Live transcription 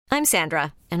I'm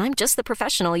Sandra, and I'm just the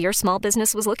professional your small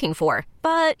business was looking for.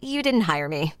 But you didn't hire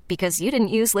me because you didn't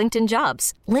use LinkedIn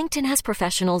Jobs. LinkedIn has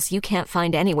professionals you can't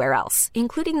find anywhere else,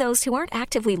 including those who aren't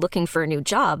actively looking for a new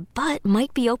job, but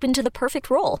might be open to the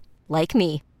perfect role, like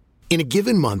me. In a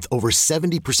given month, over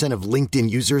 70% of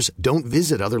LinkedIn users don't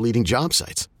visit other leading job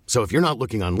sites. So if you're not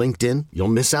looking on LinkedIn, you'll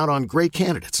miss out on great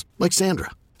candidates like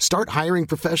Sandra. Start hiring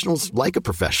professionals like a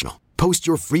professional. Post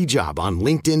your free job on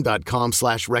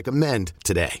linkedin.com/recommend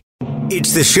today.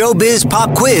 It's the Showbiz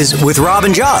Pop Quiz with Rob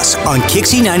and Joss on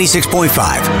Kixie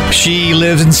 96.5. She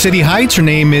lives in City Heights. Her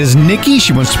name is Nikki.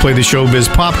 She wants to play the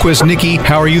Showbiz Pop Quiz. Nikki,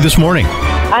 how are you this morning?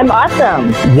 I'm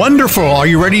awesome. Wonderful. Are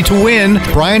you ready to win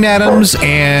Bryan Adams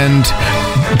and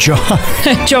Joan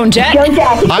Jett? Joan Jett.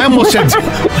 I almost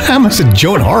said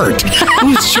Joan Hart.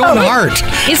 Who's Joan Hart?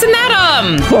 Isn't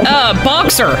that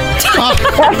boxer?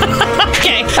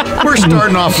 Okay. We're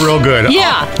starting off real good.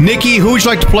 Yeah. Nikki, who would you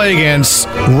like to play against?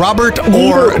 Robert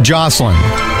or Jocelyn?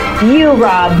 You,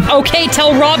 Rob. Okay,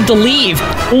 tell Rob to leave.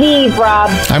 Leave,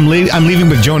 Rob. I'm leaving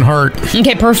with Joan Hart.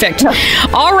 Okay, perfect.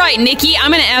 All right, Nikki,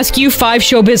 I'm going to ask you 5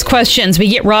 showbiz questions. We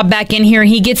get Rob back in here.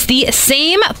 He gets the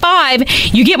same 5.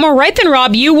 You get more right than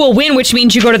Rob, you will win, which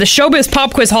means you go to the Showbiz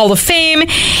Pop Quiz Hall of Fame.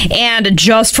 And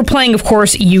just for playing, of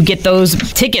course, you get those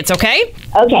tickets, okay?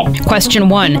 Okay. Question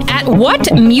 1. At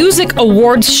what music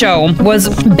awards show was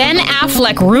Ben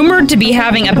Affleck rumored to be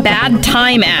having a bad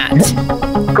time at?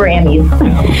 Grammys.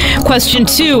 Question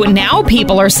 2. Now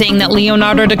people are saying that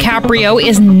Leonardo DiCaprio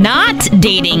is not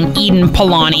dating Eden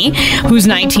Polani, who's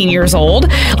 19 years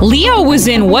old. Leo was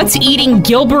in What's Eating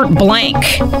Gilbert Blank?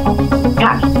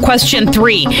 Pass. Question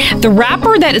 3. The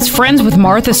rapper that is friends with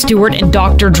Martha Stewart and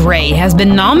Dr. Dre has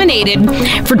been nominated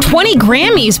for 20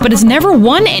 Grammys but has never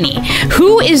won any.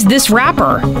 Who is this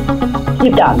rapper?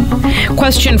 Snoop Dogg.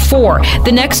 Question 4.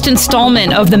 The next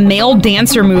installment of the Male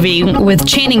Dancer movie with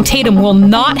Channing Tatum will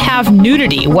not have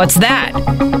nudity. What's that?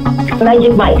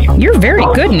 Magic Mike. You're very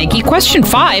good, Nikki. Question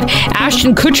 5.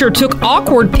 Ashton Kutcher took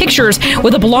awkward pictures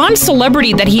with a blonde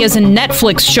celebrity that he has a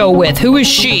Netflix show with. Who is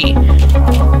she?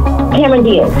 Cameron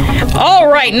Diaz. All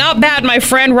right, not bad, my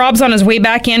friend. Rob's on his way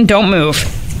back in. Don't move.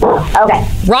 Okay.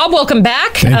 Rob, welcome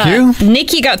back. Thank you.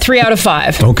 Nikki got 3 out of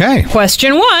 5. Okay.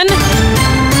 Question 1.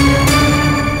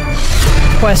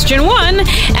 Question 1.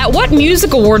 At what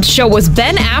music awards show was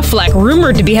Ben Affleck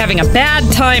rumored to be having a bad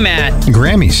time at?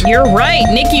 Grammys. You're right.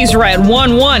 Nikki's right.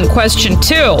 1-1. Question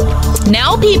 2.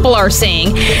 Now people are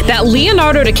saying that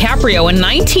Leonardo DiCaprio and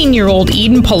 19-year-old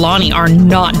Eden Polani are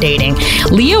not dating.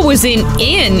 Leo was in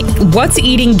What's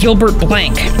Eating Gilbert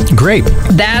Blank? Grape.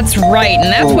 That's right.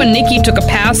 And that's when Nikki took a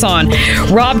pass on.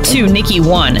 Rob 2, Nikki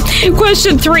 1.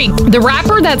 Question 3. The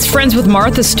rapper that's friends with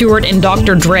Martha Stewart and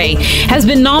Dr. Dre has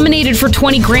been nominated for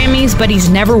 20 Grammys, but he's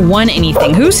never won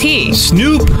anything. Who's he?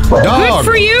 Snoop Dogg. Good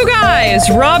for you guys.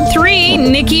 Rob 3,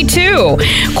 Nikki 2.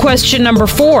 Question number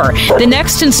 4. The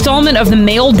next installment of the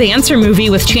Male Dancer movie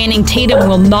with Channing Tatum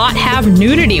will not have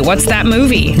nudity. What's that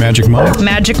movie? Magic Mike.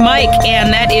 Magic Mike.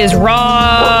 And that is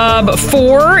Rob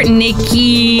 4,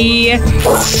 Nikki 2.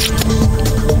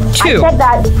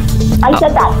 I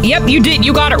said that. Yep, you did.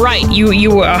 You got it right. You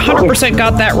 100%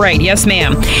 got that right. Yes,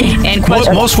 ma'am. And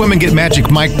Most women get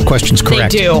Magic Mike questions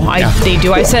correct. They do. They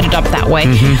do. I set it up that way.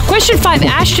 Mm-hmm. Question 5.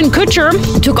 Ashton Kutcher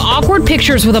took awkward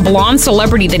pictures with a blonde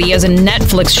celebrity that he has a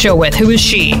Netflix show with. Who is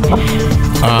she?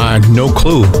 No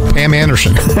clue. Pam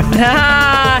Anderson.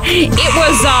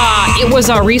 It was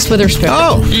Reese Witherspoon.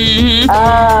 Oh. Mm-hmm.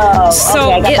 Oh. So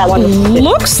okay, I got it that one.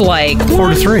 looks like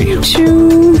 4-3.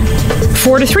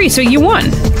 4-3. So you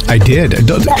won. I did.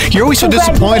 You're always so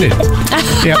disappointed.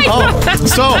 Yeah. Oh,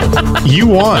 so you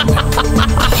won.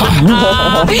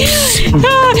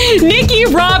 Nikki,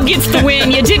 Rob gets the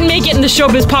win. You didn't make it in the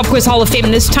Showbiz Pop Quiz Hall of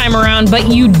Fame this time around, but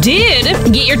you did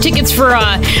get your tickets for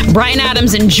Bryan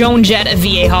Adams and Joan Jett at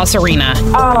Viejas Arena.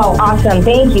 Oh, awesome.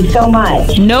 Thank you so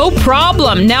much. No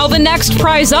problem. Now the next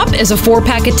prize up is a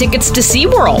 4-pack of tickets to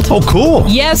SeaWorld. Oh, cool.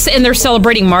 Yes, and they're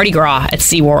celebrating Mardi Gras at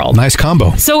SeaWorld. Nice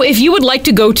combo. So if you would like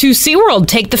to go to SeaWorld,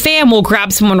 take the fam. We'll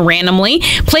grab someone randomly.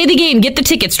 Play the game. Get the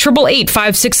tickets.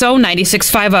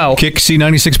 888-560-9650. Kixie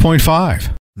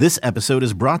 96.5. This episode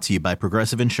is brought to you by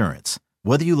Progressive Insurance.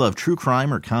 Whether you love true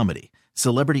crime or comedy,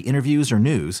 celebrity interviews or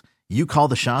news, you call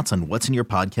the shots on what's in your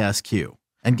podcast queue.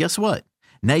 And guess what?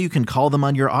 Now you can call them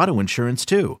on your auto insurance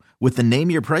too with the Name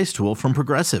Your Price tool from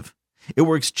Progressive. It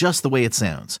works just the way it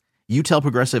sounds. You tell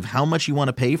Progressive how much you want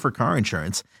to pay for car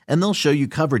insurance, and they'll show you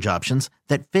coverage options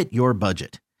that fit your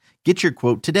budget. Get your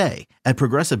quote today at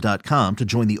Progressive.com to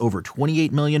join the over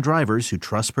 28 million drivers who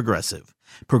trust Progressive.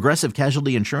 Progressive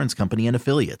Casualty Insurance Company and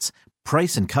Affiliates.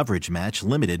 Price and coverage match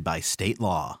limited by state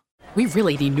law. We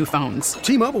really need new phones.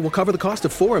 T-Mobile will cover the cost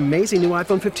of 4 amazing new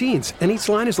iPhone 15s, and each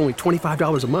line is only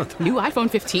 $25 a month. New iPhone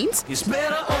 15s? It's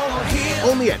better over here.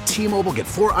 Only at T-Mobile, get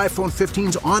 4 iPhone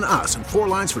 15s on us and 4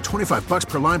 lines for $25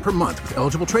 per line per month with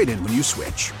eligible trade-in when you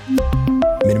switch.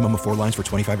 Minimum of 4 lines for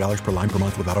 $25 per line per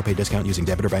month with autopay discount using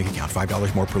debit or bank account.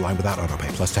 $5 more per line without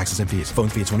autopay, plus taxes and fees. Phone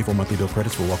fee at 24 monthly bill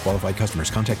credits for well-qualified customers.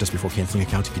 Contact us before canceling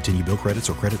account to continue bill credits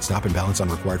or credit stop and balance on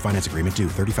required finance agreement due.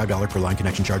 $35 per line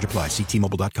connection charge applies. See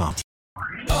T-Mobile.com.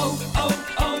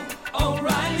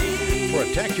 O'Reilly.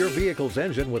 Protect your vehicle's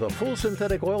engine with a full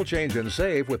synthetic oil change and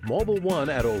save with Mobil 1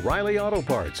 at O'Reilly Auto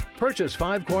Parts. Purchase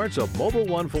 5 quarts of Mobil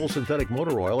 1 full synthetic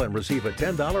motor oil and receive a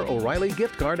 $10 O'Reilly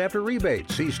gift card after rebate.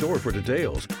 See store for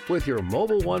details. With your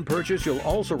Mobil 1 purchase, you'll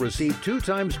also receive 2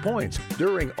 times points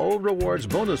during O Rewards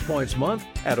Bonus Points Month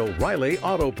at O'Reilly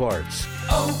Auto Parts.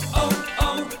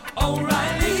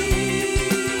 O'Reilly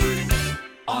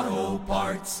Auto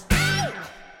Parts.